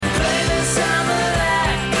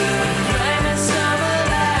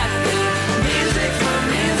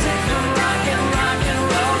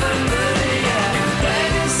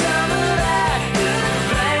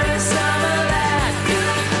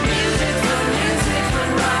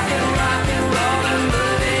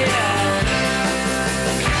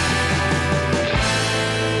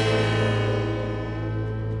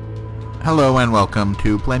Hello and welcome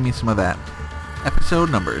to Play Me Some of That, episode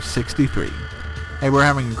number 63. Hey, we're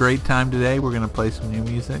having a great time today. We're going to play some new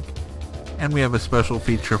music, and we have a special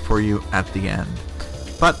feature for you at the end.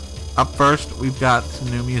 But up first, we've got some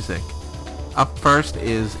new music. Up first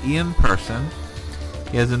is Ian Person.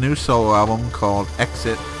 He has a new solo album called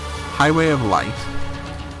Exit, Highway of Light.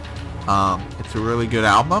 It's a really good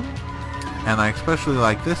album, and I especially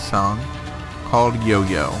like this song called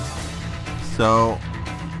Yo-Yo. So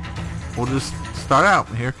we'll just start out.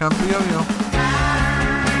 Here comes the Yo-Yo.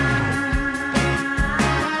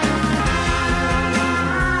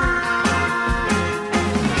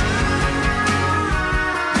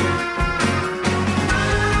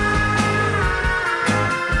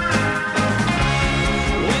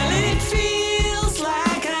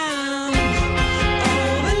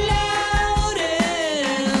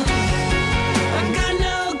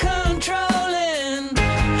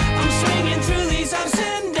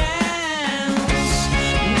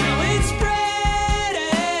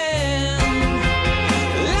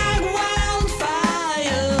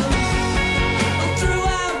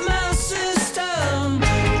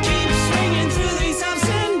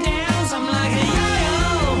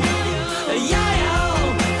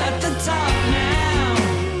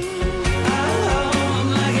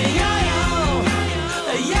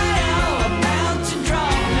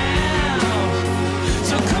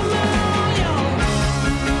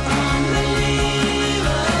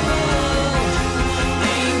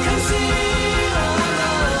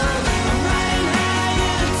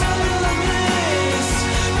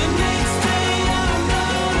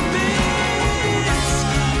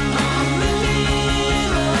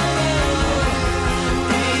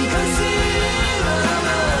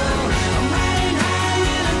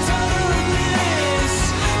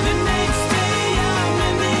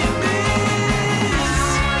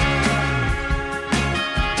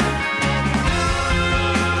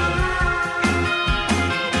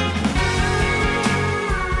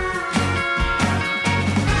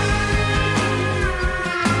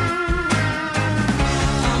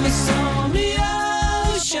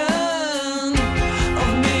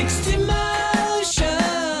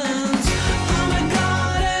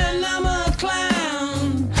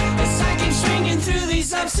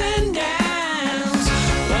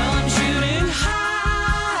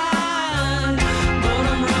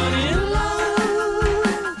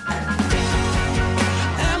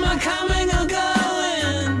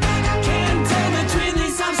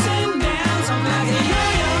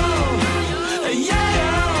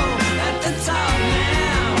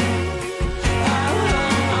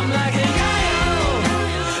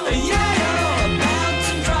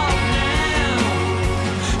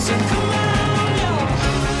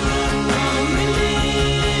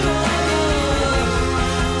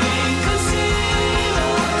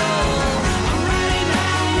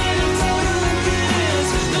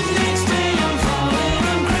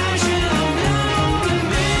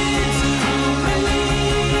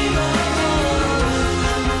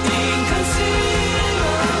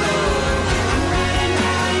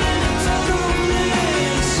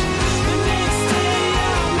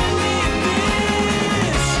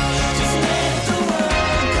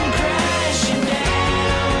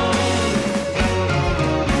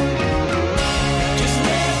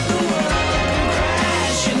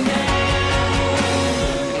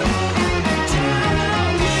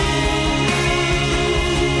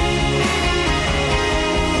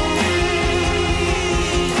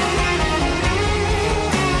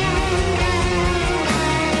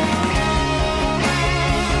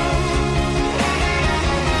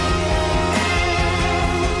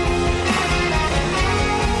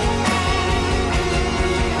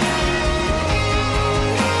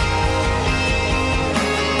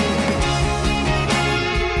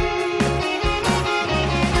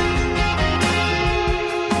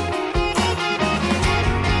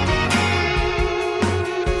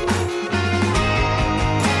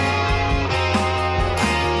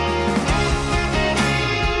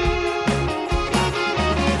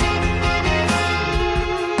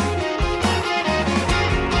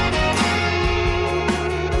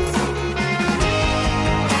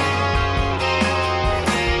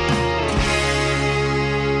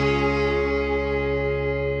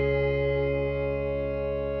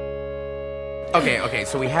 Okay,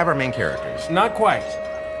 so we have our main characters. Not quite.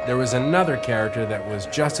 There was another character that was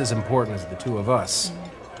just as important as the two of us.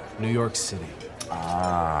 New York City.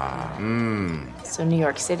 So New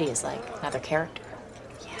York City is like another character.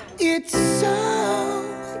 Yeah. It's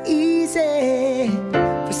so easy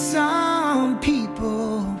for some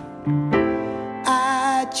people.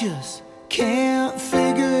 I just can't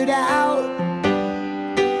figure it out.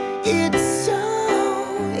 It's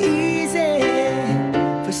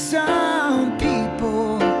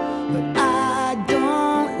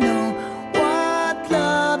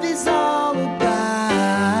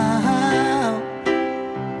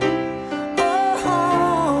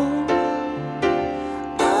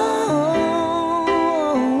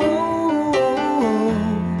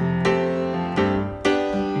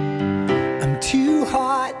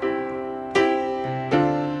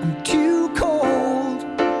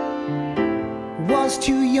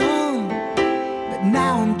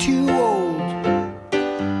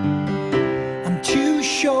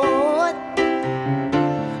short.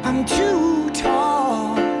 I'm too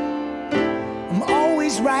tall. I'm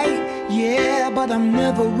always right, yeah, but I'm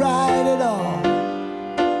never right at all.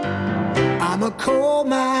 I'm a coal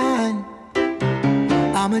mine.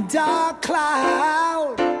 I'm a dark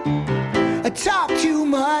cloud. I talk too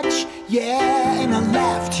much, yeah, and I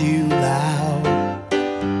laugh too loud.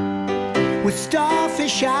 With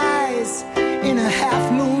starfish eyes in a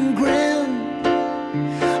half-moon grin,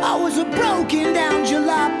 I was a broken down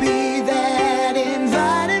jalopy that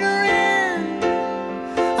invited her in.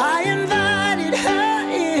 I invited her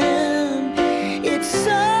in. It's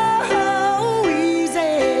so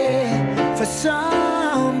easy for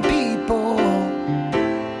some people.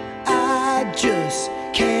 I just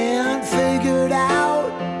can't figure it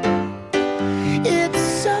out. It's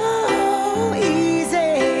so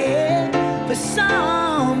easy for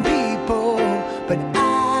some people, but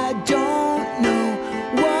I don't know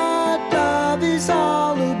what love is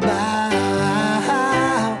all about.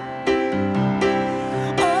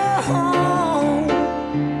 Oh,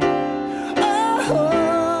 oh,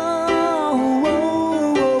 oh.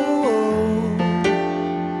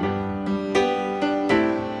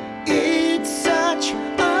 It's such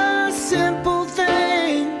a simple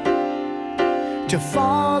thing to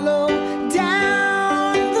follow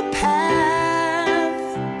down the path.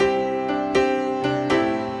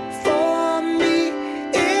 For me,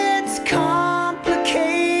 it's complicated.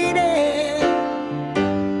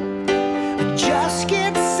 I just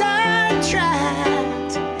get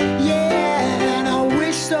sidetracked, yeah, and I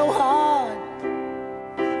wish so hard.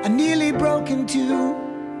 I nearly broke into.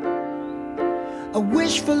 I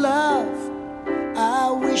wish for love.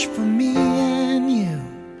 I wish for me and you.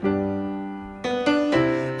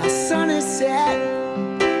 Our sun is set.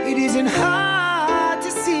 It isn't hard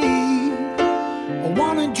to see. I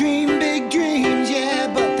wanna dream big dreams, yeah,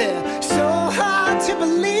 but they're so hard to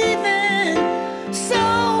believe in. So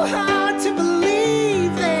hard to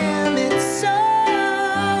believe them. It's so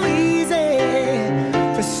easy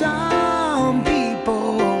for some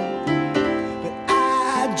people, but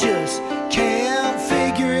I just can't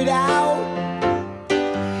figure it out.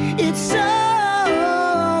 It's so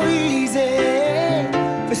easy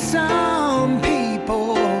for some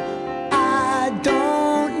people. I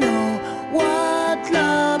don't know what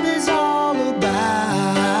love is all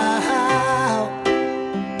about.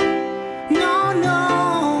 No, no,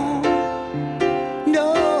 no,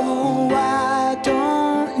 I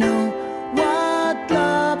don't know what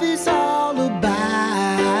love is all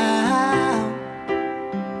about.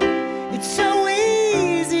 It's so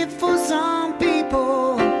easy for some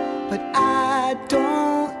people, but I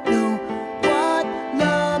don't know what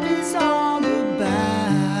love is all about.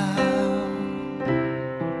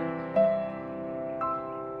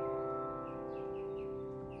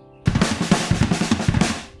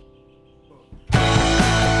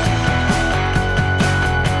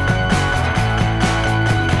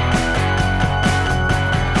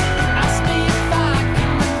 Ask me if I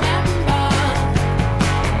can remember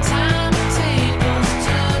time the tables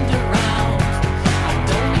turned around. I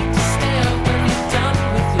don't need to stare when you're done.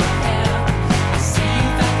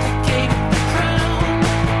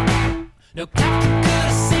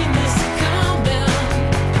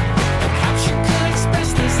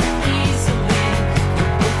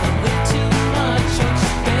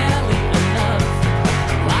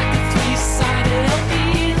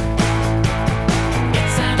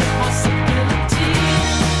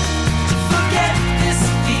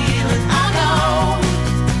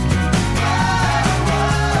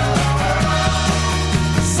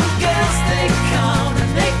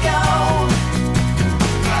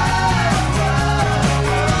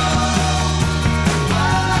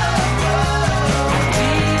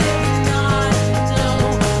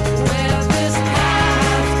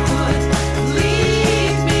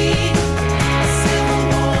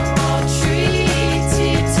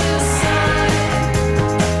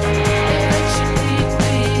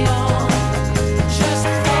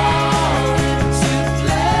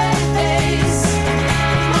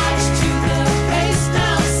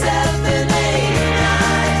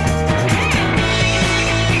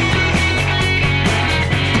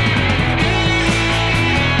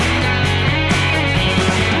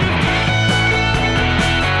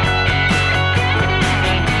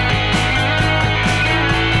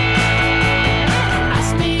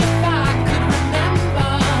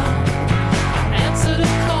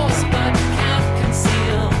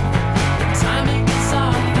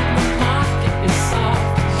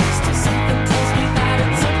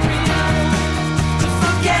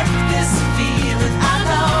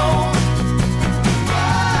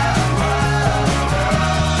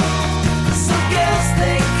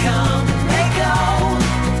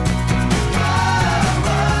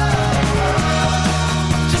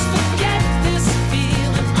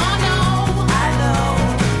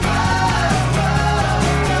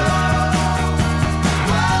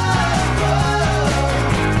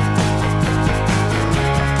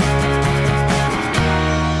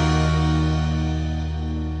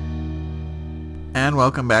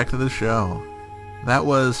 welcome back to the show. That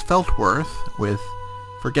was Feltworth with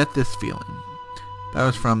Forget This Feeling. That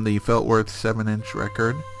was from the Feltworth 7-inch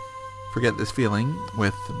record, Forget This Feeling,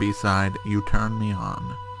 with the B-side, You Turn Me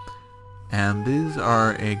On. And these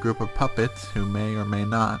are a group of puppets who may or may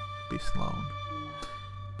not be Sloan.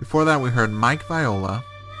 Before that we heard Mike Viola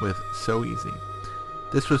with So Easy.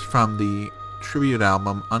 This was from the tribute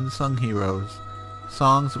album Unsung Heroes,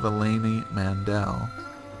 Songs of Eleni Mandell,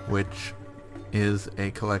 which is a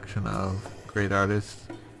collection of great artists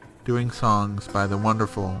doing songs by the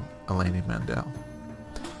wonderful Eleni Mandell.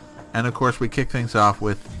 And of course we kick things off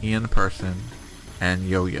with Ian Person and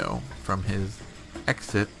Yo-Yo from his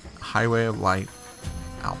Exit Highway of Light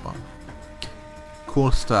album.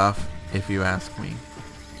 Cool stuff, if you ask me.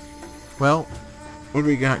 Well, what do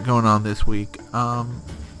we got going on this week?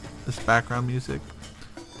 This background music.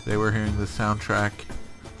 Today we're hearing the soundtrack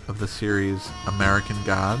of the series American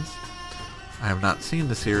Gods. I have not seen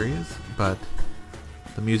the series, but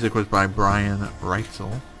the music was by Brian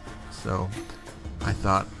Reitzel, so I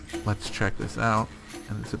thought, let's check this out,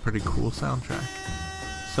 and it's a pretty cool soundtrack.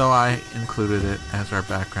 So I included it as our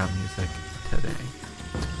background music today.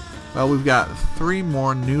 Well, we've got 3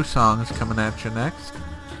 more new songs coming at you next.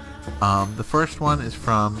 The first one is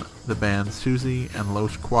from the band Suzy and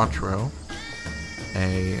Los Quattro,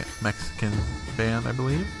 a Mexican band, I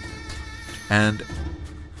believe. And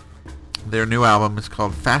their new album is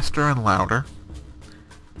called Faster and Louder.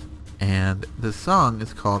 And the song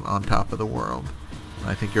is called On Top of the World.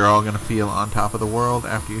 I think you're all going to feel on top of the world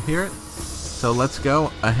after you hear it. So let's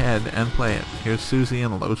go ahead and play it. Here's Suzy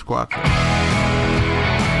and Los Quattro.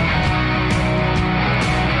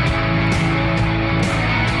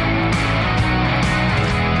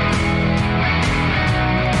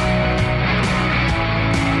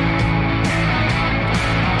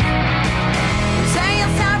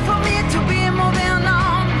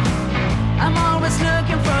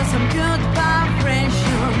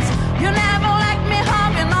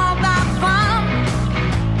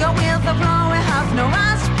 No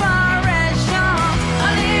aspiration,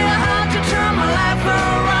 I leave a heart to try.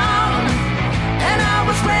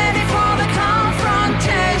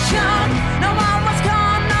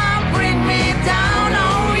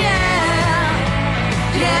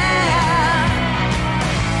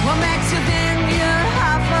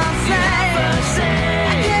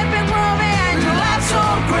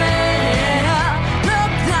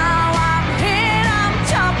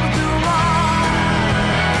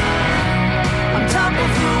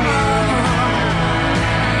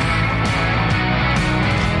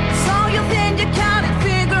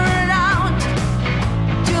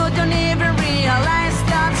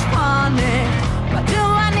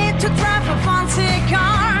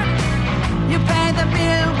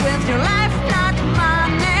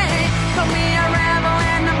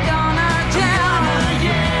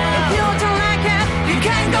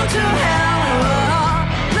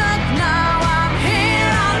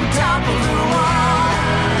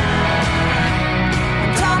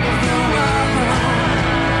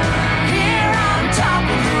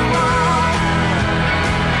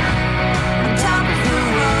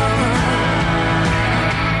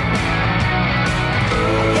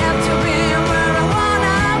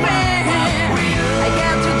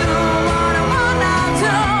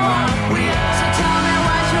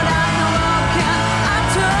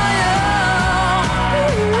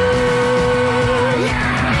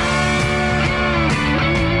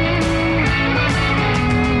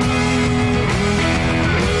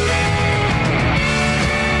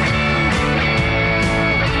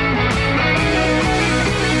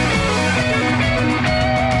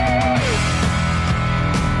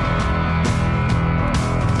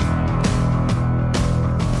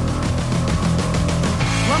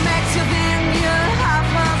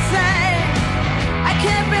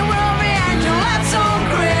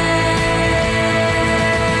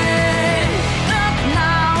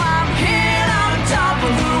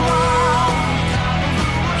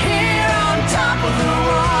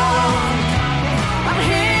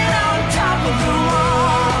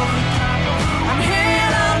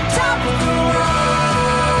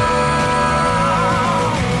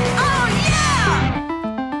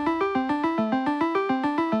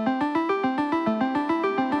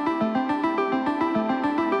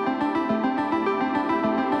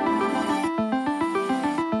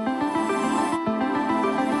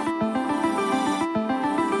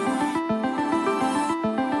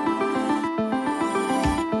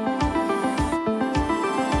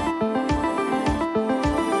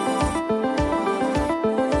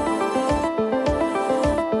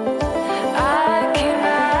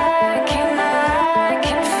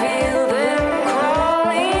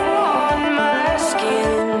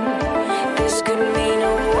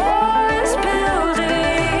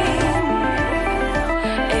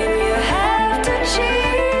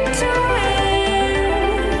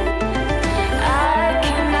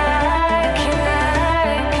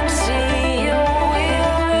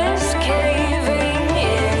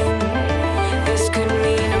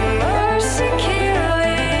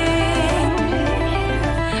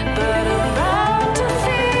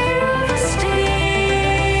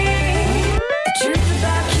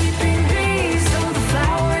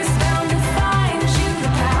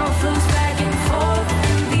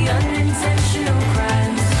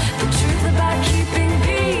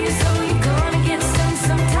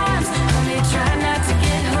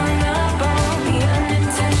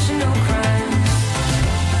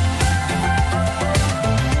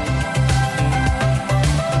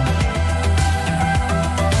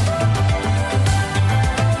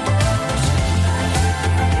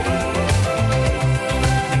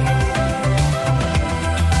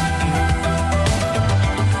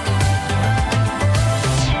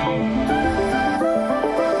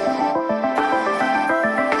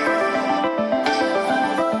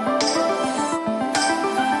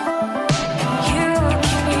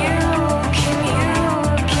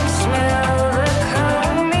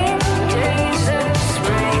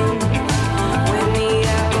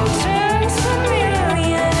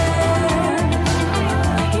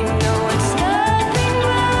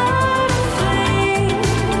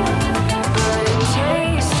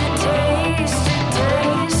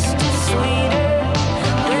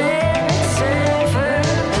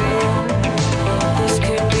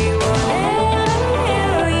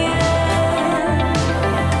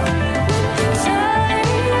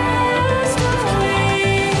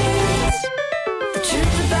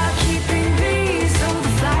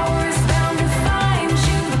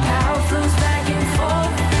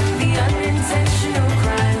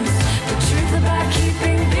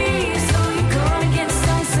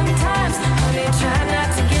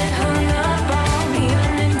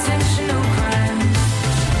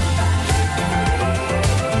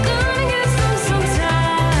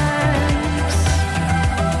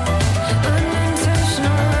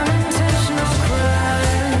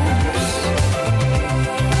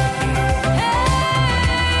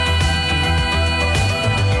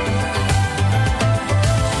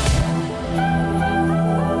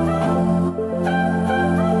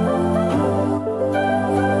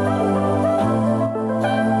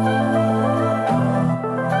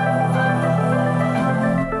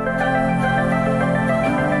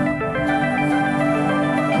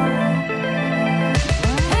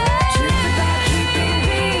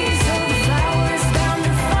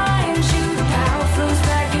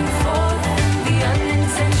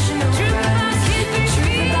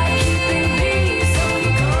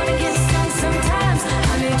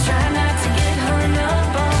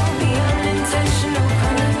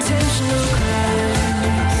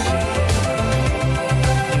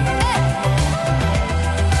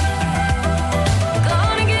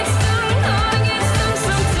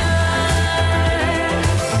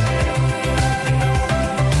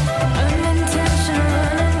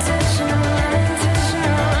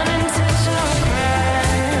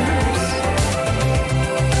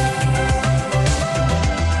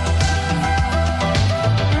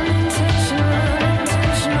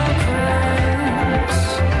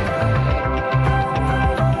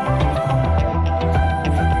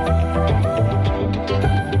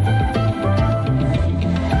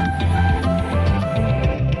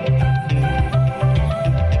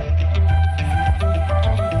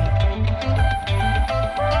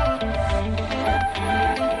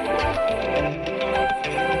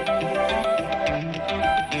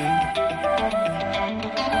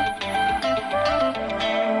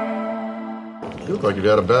 like you'd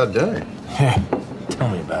had a bad day. Tell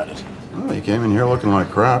me about it. Well, you came in here looking like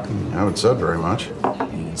crap, and you haven't said very much. You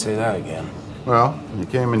can say that again. Well, you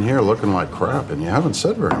came in here looking like crap, and you haven't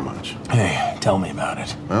said very much. Hey, tell me about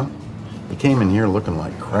it. Well, you came in here looking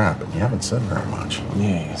like crap, and you haven't said very much.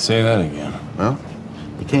 Yeah, say that again. Well,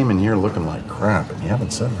 you came in here looking like crap, and you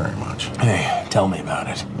haven't said very much. Hey, tell me about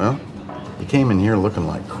it. Well, you came in here looking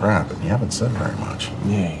like crap, and you haven't said very much.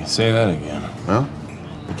 Yeah, say that again. Well,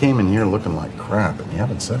 you came in here looking like crap, and you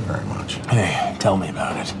haven't said very much. Hey, tell me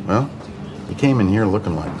about it. Well, you came in here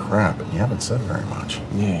looking like crap, and you haven't said very much.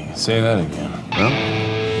 Yeah, say that again. Well,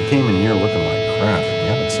 you came in here looking like crap, and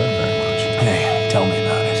you haven't said very much. Hey, tell me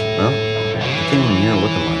about it. Well, you came in here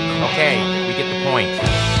looking like crap. Okay, we get the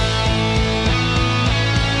point.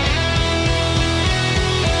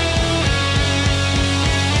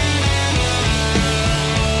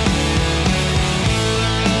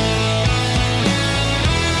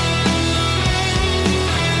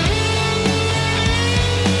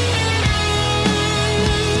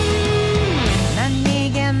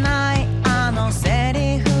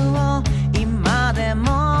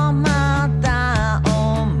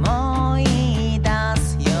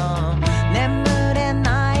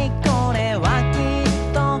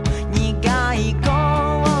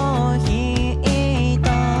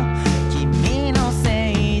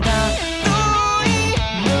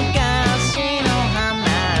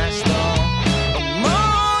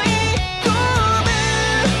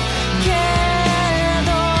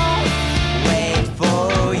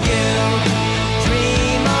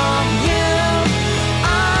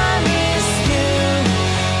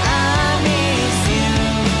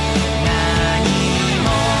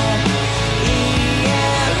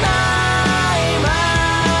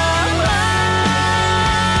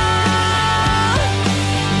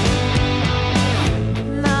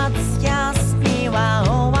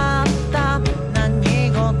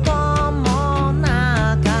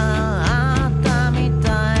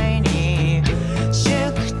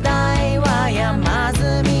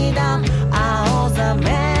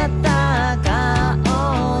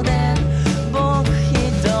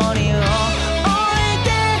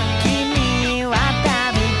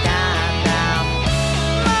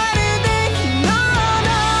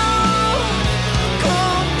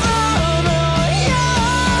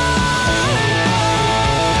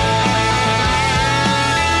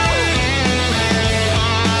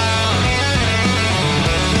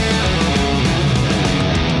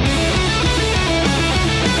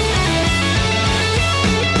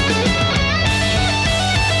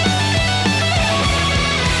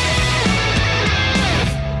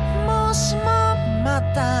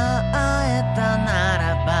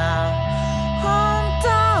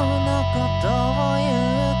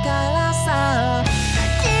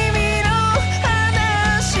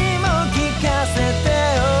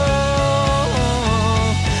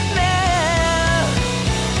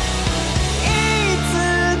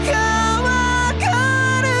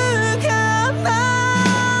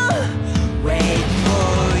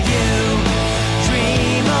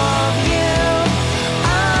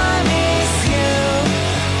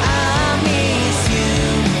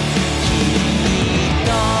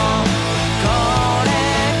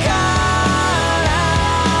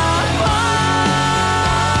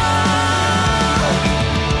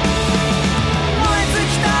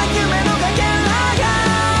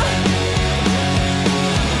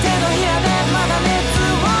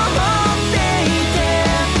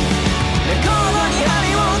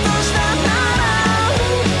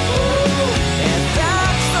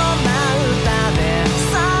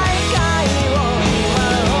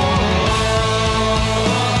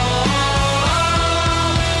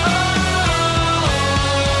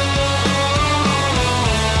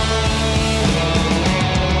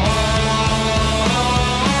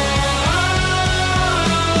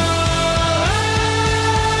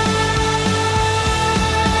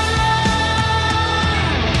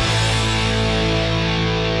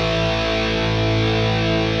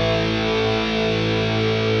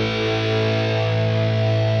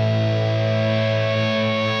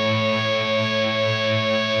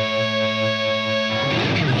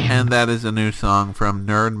 And that is a new song from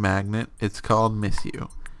Nerd Magnet. It's called Miss You.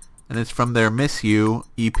 And it's from their Miss You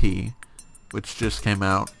EP, which just came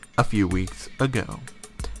out a few weeks ago.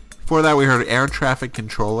 Before that, we heard Air Traffic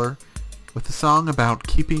Controller with a song about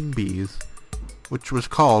keeping bees, which was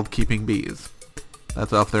called Keeping Bees.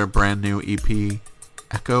 That's off their brand new EP,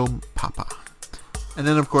 Echo Papa. And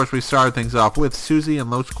then, of course, we started things off with Suzy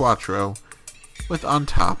and Los Quattro with On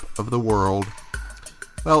Top of the World.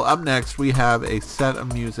 Well, up next, we have a set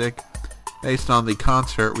of music based on the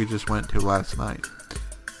concert we just went to last night.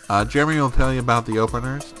 Jeremy will tell you about the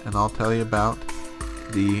openers, and I'll tell you about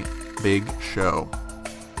the big show.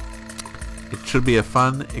 It should be a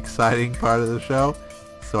fun, exciting part of the show,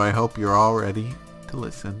 so I hope you're all ready to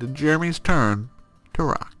listen to Jeremy's turn to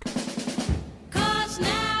rock. 'Cause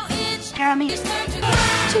now it's Jeremy's turn to rock.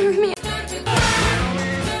 Jeremy.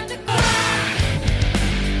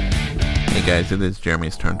 Hey guys, it is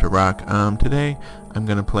Jeremy's turn to rock. Today I'm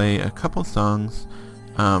going to play a couple songs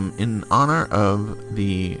in honor of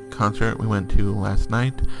the concert we went to last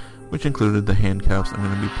night, which included the Handcuffs. I'm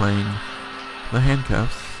going to be playing the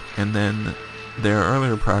Handcuffs and then their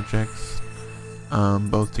earlier projects,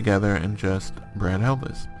 both together and just Brad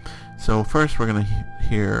Elvis. So first we're going to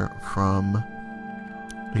hear from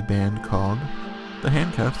a band called the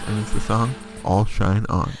Handcuffs, and it's the song All Shine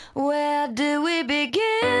On. Where do we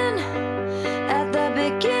begin? At the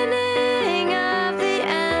beginning of the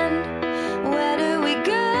end. Where do we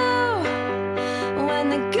go when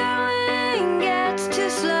the going gets too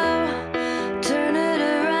slow? Turn it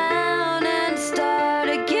around and start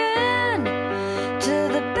again. To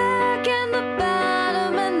the back and the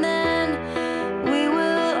bottom, and then we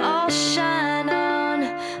will all shine on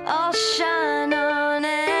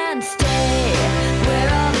and stay where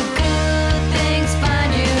all the good things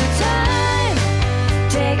find you. Time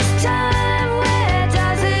takes time, where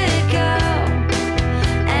does it go?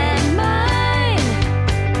 And mine,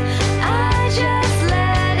 I just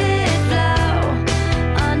let it flow.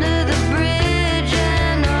 Under the bridge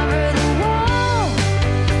and over the wall.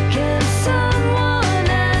 Can someone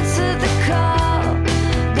answer the call?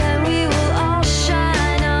 Then we will all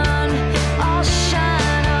shine on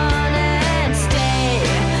and stay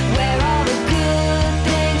where all the good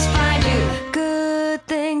things find you. Good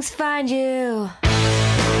things find you.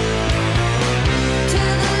 To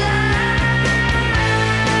the light,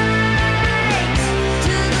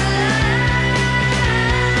 to the light, to the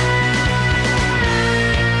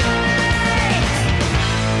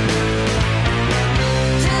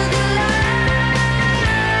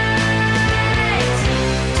light,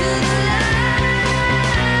 to the light.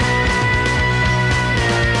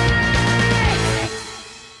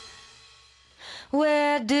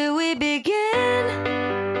 Where do we begin?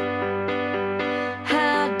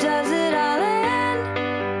 How does it all end?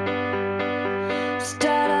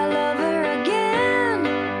 Start all over again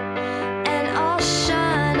and all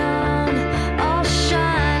shine on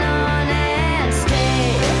and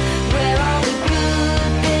stay where all the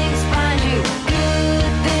good things find you.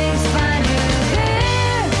 Good things find you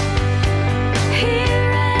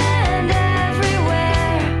here and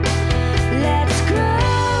everywhere. Let's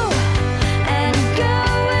grow and go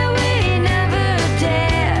where we never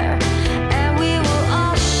dare, and we will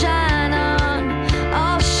all shine on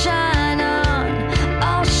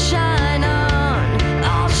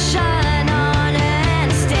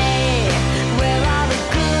and stay where all the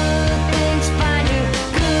good things find you.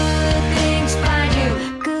 Good things find you.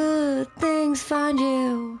 Good things find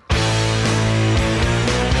you.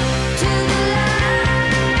 To the light,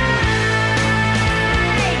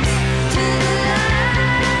 to the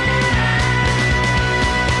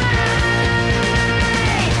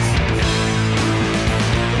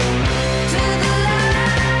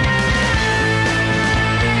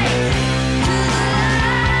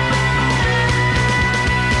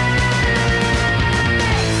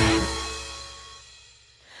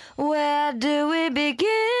Where do we begin?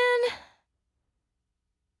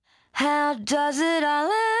 How does it all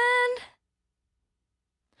end?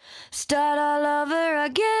 Start all over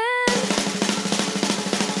again.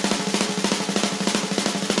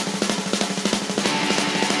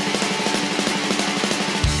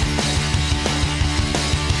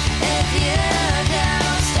 If you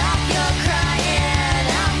don't stop your crying,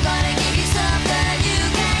 I'm gonna give you something you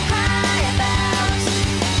can cry about.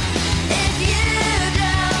 If you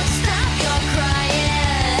don't stop your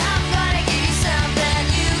crying, I'm gonna give you something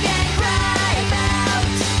you can cry about.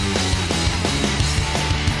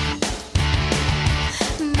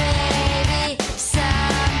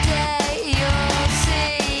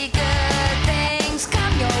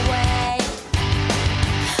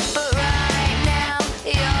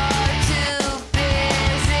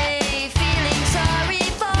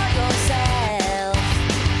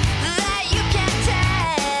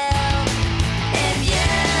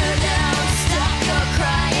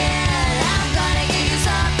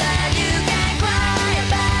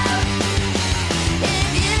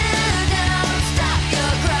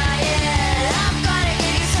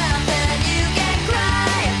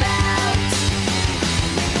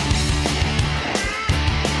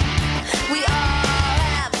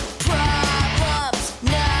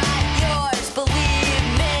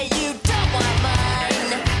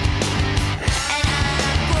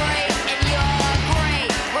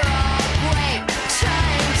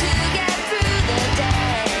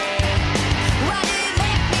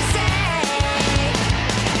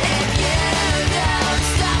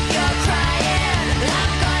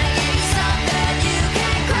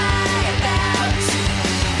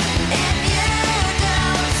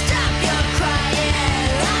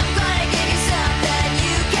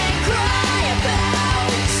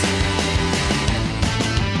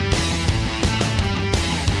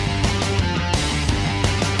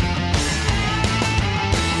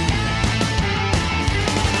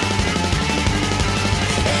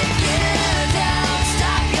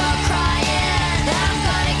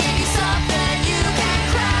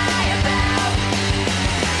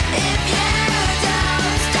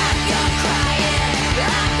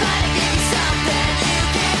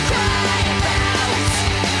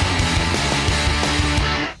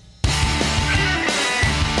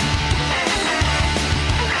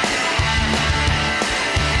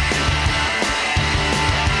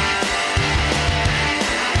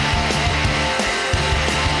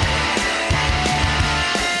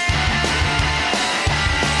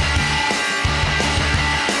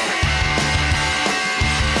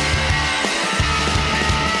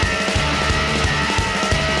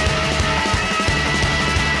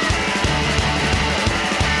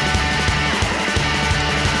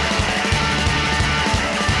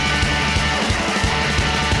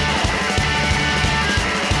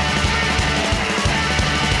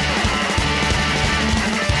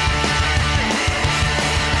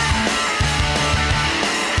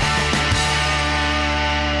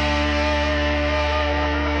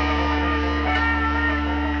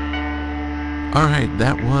 Alright,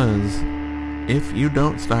 that was If You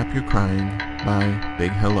Don't Stop Your Crying by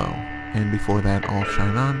Big Hello. And before that, All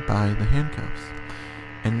Shine On by the Handcuffs.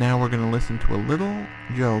 And now we're going to listen to a little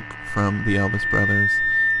joke from the Elvis Brothers.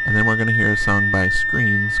 And then we're going to hear a song by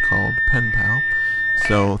Screams called Pen Pal.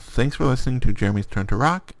 So thanks for listening to Jeremy's Turn to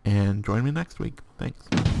Rock, and join me next week. Thanks.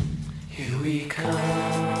 Here we come,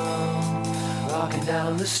 walking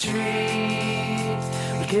down the street.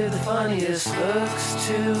 We give the funniest looks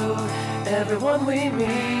to everyone we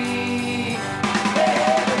meet.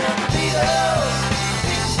 Hey, we're not the Beatles,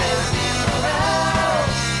 we just never been around.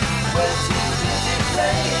 We're too busy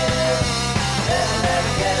playing, never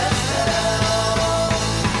get us down.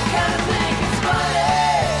 Kinda think it's funny,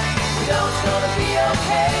 we know it's gonna be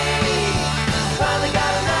okay. Finally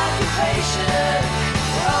got an occupation,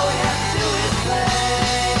 where all we have to do is play.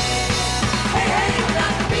 Hey, hey, we're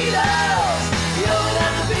not the Beatles, we only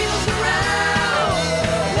have the Beatles around.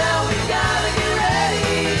 Now we gotta get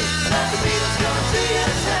ready, not the Beatles coming to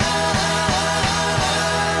your town.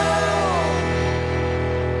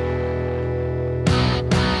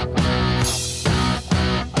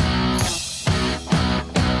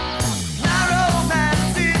 My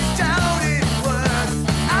romance is down in words,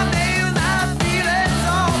 I nail my feelings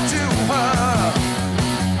all to her.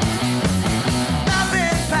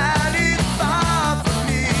 Nothing bad is far from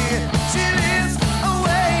me, she lives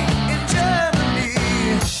away in Germany.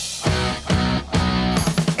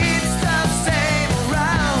 It's the same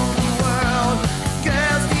around the world,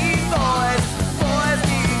 girls need boys, boys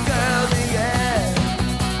need girls, yeah.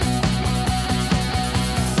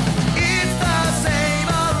 It's the same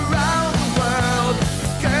around the world,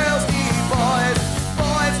 girls need boys,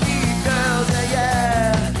 boys need girls,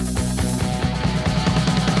 yeah.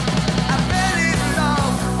 I fell in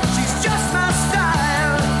love, she's just my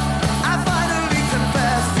style, I finally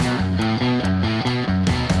confessed.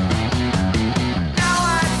 Now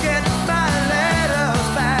I get my letters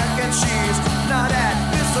back and she's not at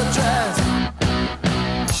this address.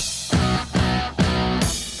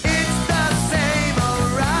 It's the same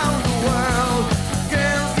around the world,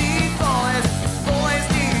 girls need boys, boys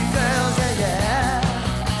need girls, yeah.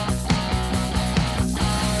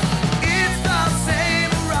 It's the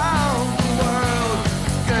same around the world,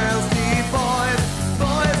 girls need boys,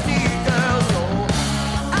 boys need girls, oh.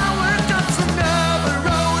 I worked up some nerve and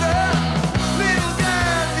wrote her, little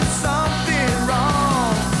girl, did something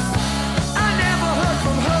wrong. I never heard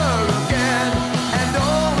from her again, and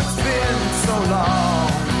oh, it's been so long.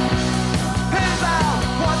 Pen pal,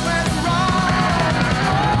 what went wrong?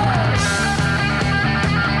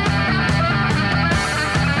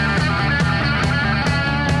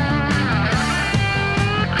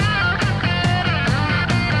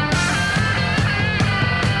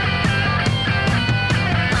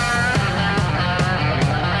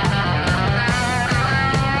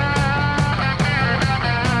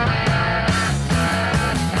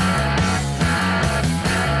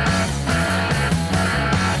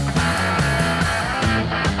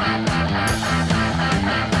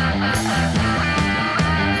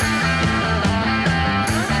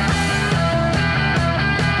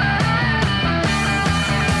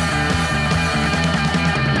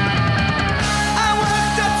 I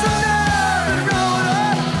worked up some nerve and wrote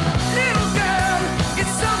her, little girl,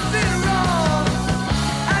 it's something wrong.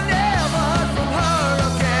 I never heard from her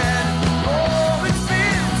again. Oh, it's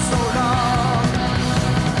been so long.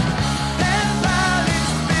 Pen pal,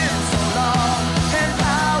 it's been so long. Pen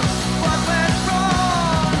pal, what went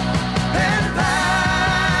wrong? Pen pal.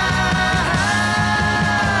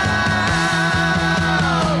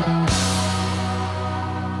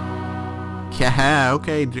 Yeah,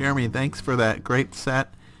 okay, Jeremy, thanks for that great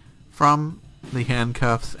set from the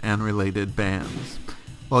Handcuffs and related bands.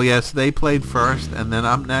 Well, yes, they played first, and then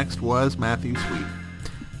up next was Matthew Sweet.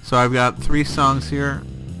 So I've got 3 songs here,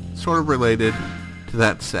 sort of related to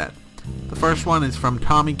that set. The first one is from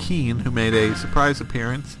Tommy Keene, who made a surprise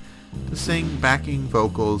appearance to sing backing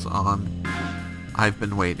vocals on I've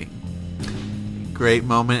Been Waiting. Great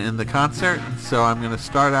moment in the concert, so I'm going to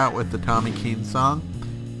start out with the Tommy Keene song.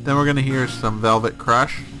 Then we're going to hear some Velvet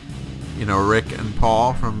Crush. You know, Rick and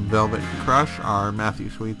Paul from Velvet Crush are Matthew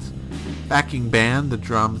Sweet's backing band, the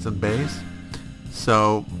drums and bass.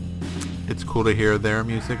 So it's cool to hear their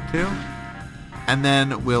music too. And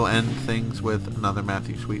then we'll end things with another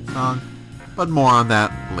Matthew Sweet song, but more on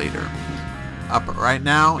that later. Up right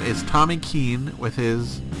now is Tommy Keene with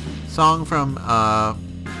his song from an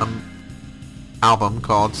album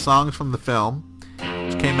called Songs from the Film,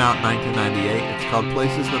 which came out in 1998. It's called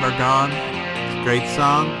Places That Are Gone. It's a great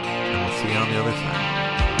song, and we'll see you on the other side.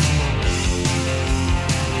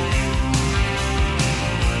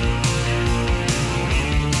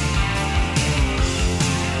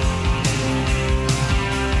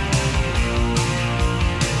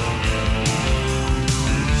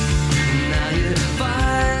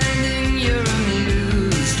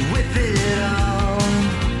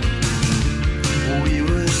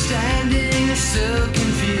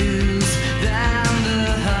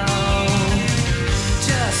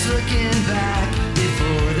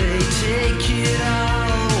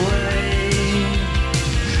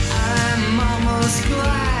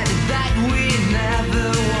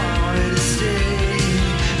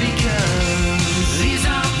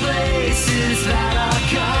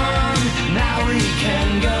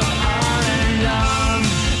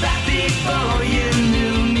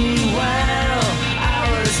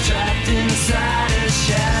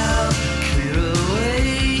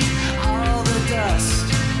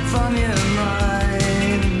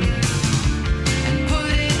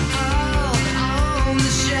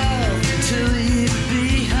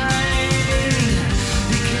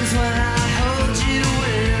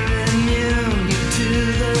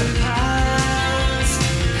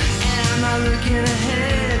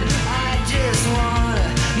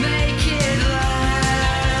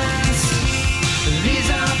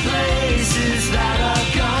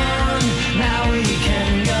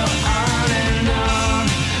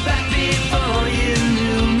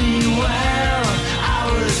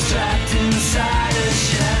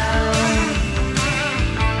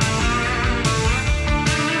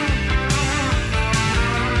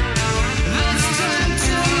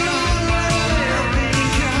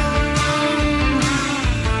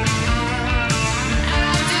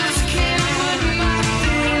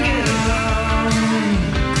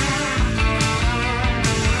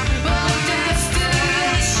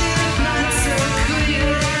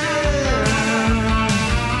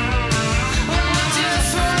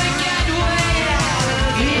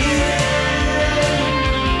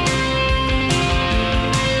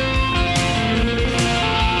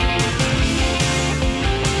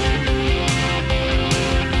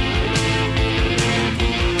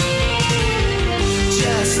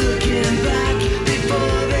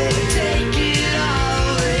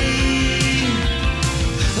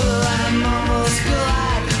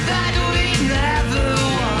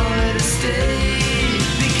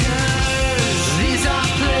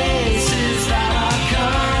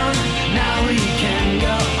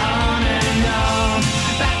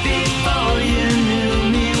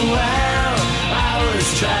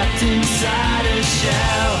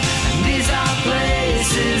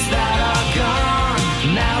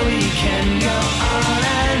 how we can go on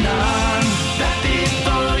and on. But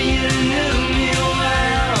before you knew me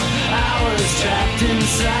well, I was trapped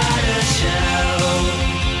inside a shell.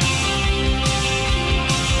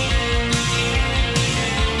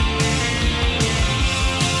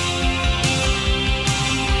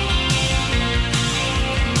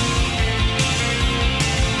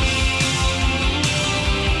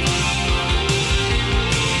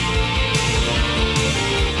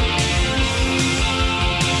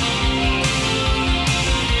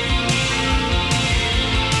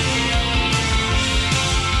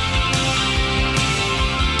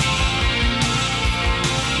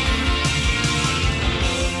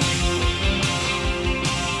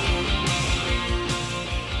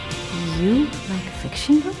 You like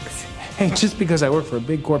fiction books? Hey, just because I work for a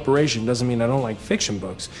big corporation doesn't mean I don't like fiction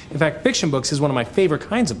books. In fact, fiction books is one of my favorite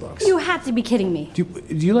kinds of books. You have to be kidding me. Do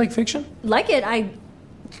you like fiction? Like it? I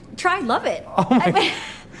love it. Oh my,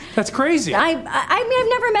 that's crazy. I mean, I've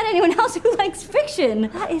never met anyone else who likes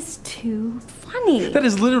fiction. That is too funny. That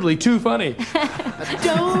is literally too funny. I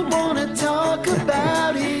don't wanna talk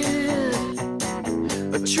about it,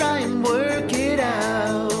 but try and work it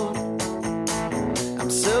out.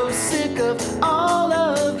 I'm so sick of all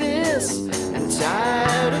of this and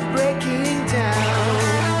tired of breaking down.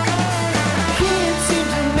 Can't seem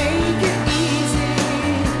to make it easy.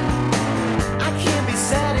 I can't be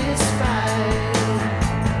satisfied.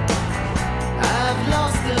 I've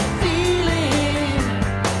lost the feeling,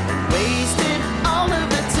 wasted all of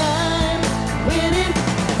the time when it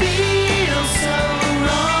feels so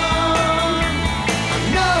wrong. I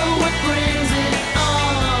know what brings it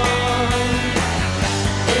on.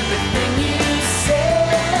 Everything you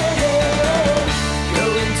said, go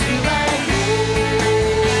into my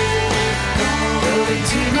head, go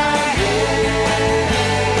into my head,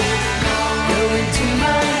 go into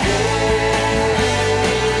my head.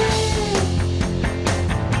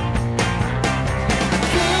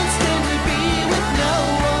 Can't stand to be with no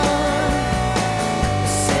one,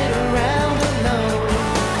 sit around alone,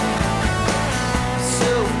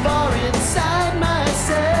 so far inside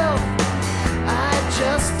myself, I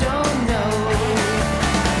just don't know.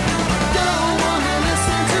 Don't wanna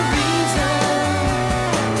listen to reason,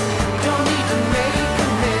 don't need to make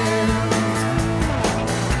amends.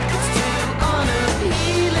 It's too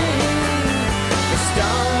unappealing to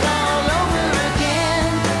start all over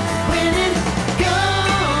again when it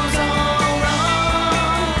goes all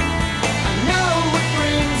wrong. I know what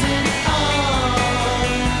brings it on.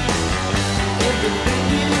 Everything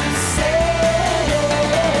you said,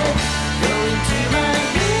 go into my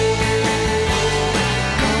head,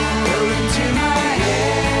 go into my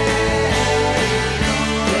head,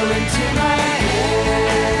 go into my head.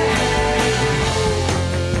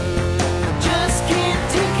 Just can't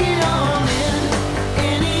take it all in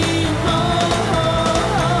anymore.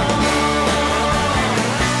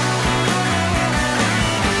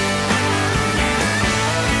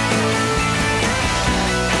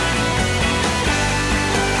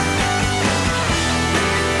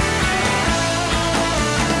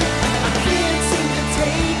 I can't seem to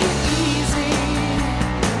take it easy.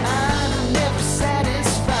 I'm never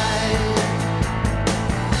satisfied.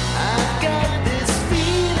 I've got this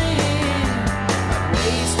feeling I'm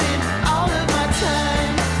wasting all of my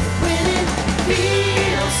time when it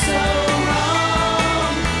feels so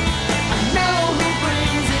wrong. I know who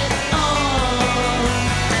brings it on.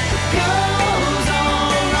 It goes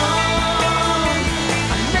all wrong.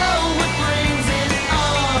 I know what brings it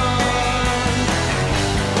on.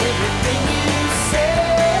 Everything you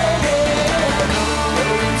said, go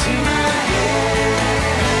into my head,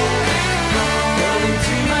 go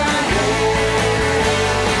into my head,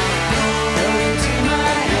 go into my head, go into my head,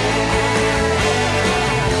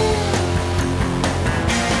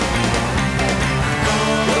 go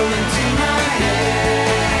into my head,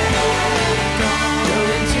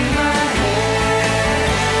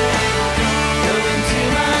 go into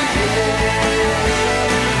my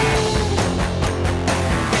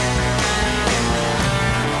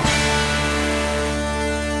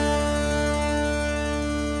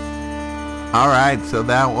Alright, so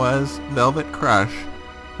that was Velvet Crush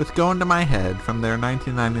with Go Into My Head from their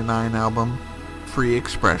 1999 album Free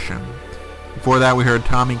Expression. Before that we heard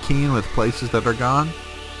Tommy Keene with Places That Are Gone.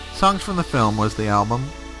 Songs from the Film was the album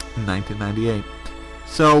in 1998.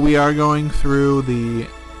 So we are going through the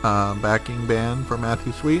backing band for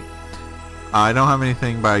Matthew Sweet. I don't have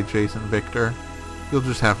anything by Jason Victor. You'll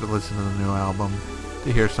just have to listen to the new album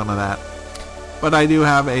to hear some of that. But I do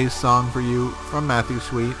have a song for you from Matthew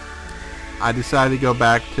Sweet. I decided to go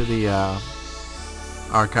back to the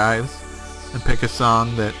archives and pick a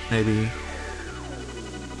song that maybe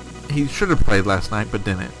he should have played last night, but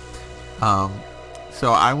didn't.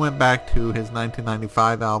 So I went back to his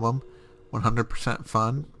 1995 album, 100%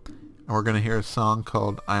 Fun, and we're going to hear a song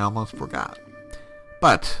called I Almost Forgot.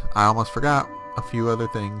 But I almost forgot a few other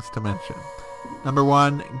things to mention. Number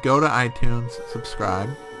 1, go to iTunes, subscribe.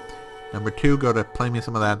 Number 2, go to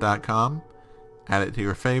playmesomeofthat.com, add it to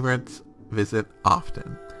your favorites, visit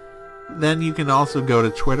often. Then you can also go to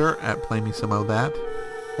Twitter at playmesomeofthat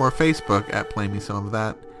or Facebook at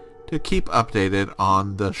playmesomeofthat to keep updated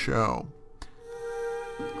on the show.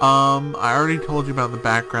 I already told you about the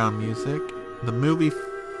background music. The movie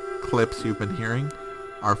clips you've been hearing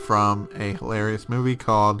are from a hilarious movie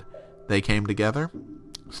called They Came Together,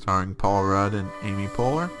 starring Paul Rudd and Amy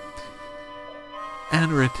Poehler,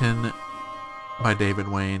 and written by David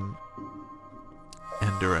Wayne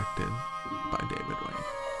and directed by David Wayne.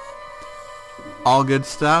 All good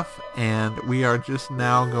stuff, and we are just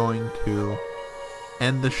now going to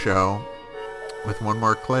end the show with one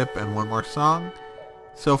more clip and one more song.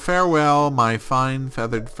 So farewell, my fine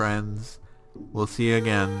feathered friends. We'll see you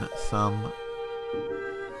again some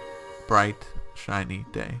bright, shiny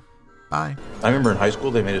day. Bye. I remember in high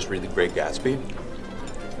school they made us read The Great Gatsby.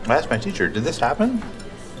 I asked my teacher, did this happen?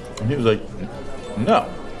 And he was like,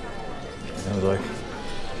 no. And I was like,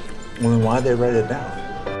 well, then why'd they write it down?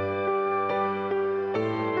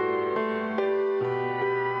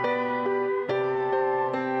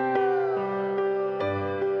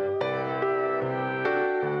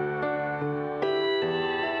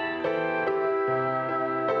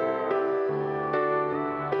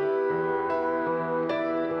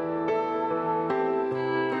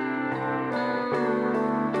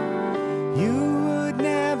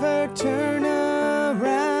 Turn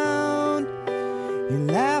around, you're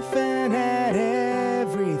laughing at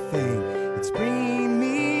everything, it's bringing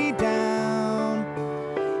me down.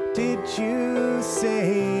 Did you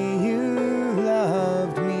say you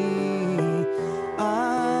loved me?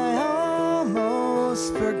 I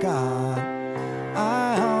almost forgot.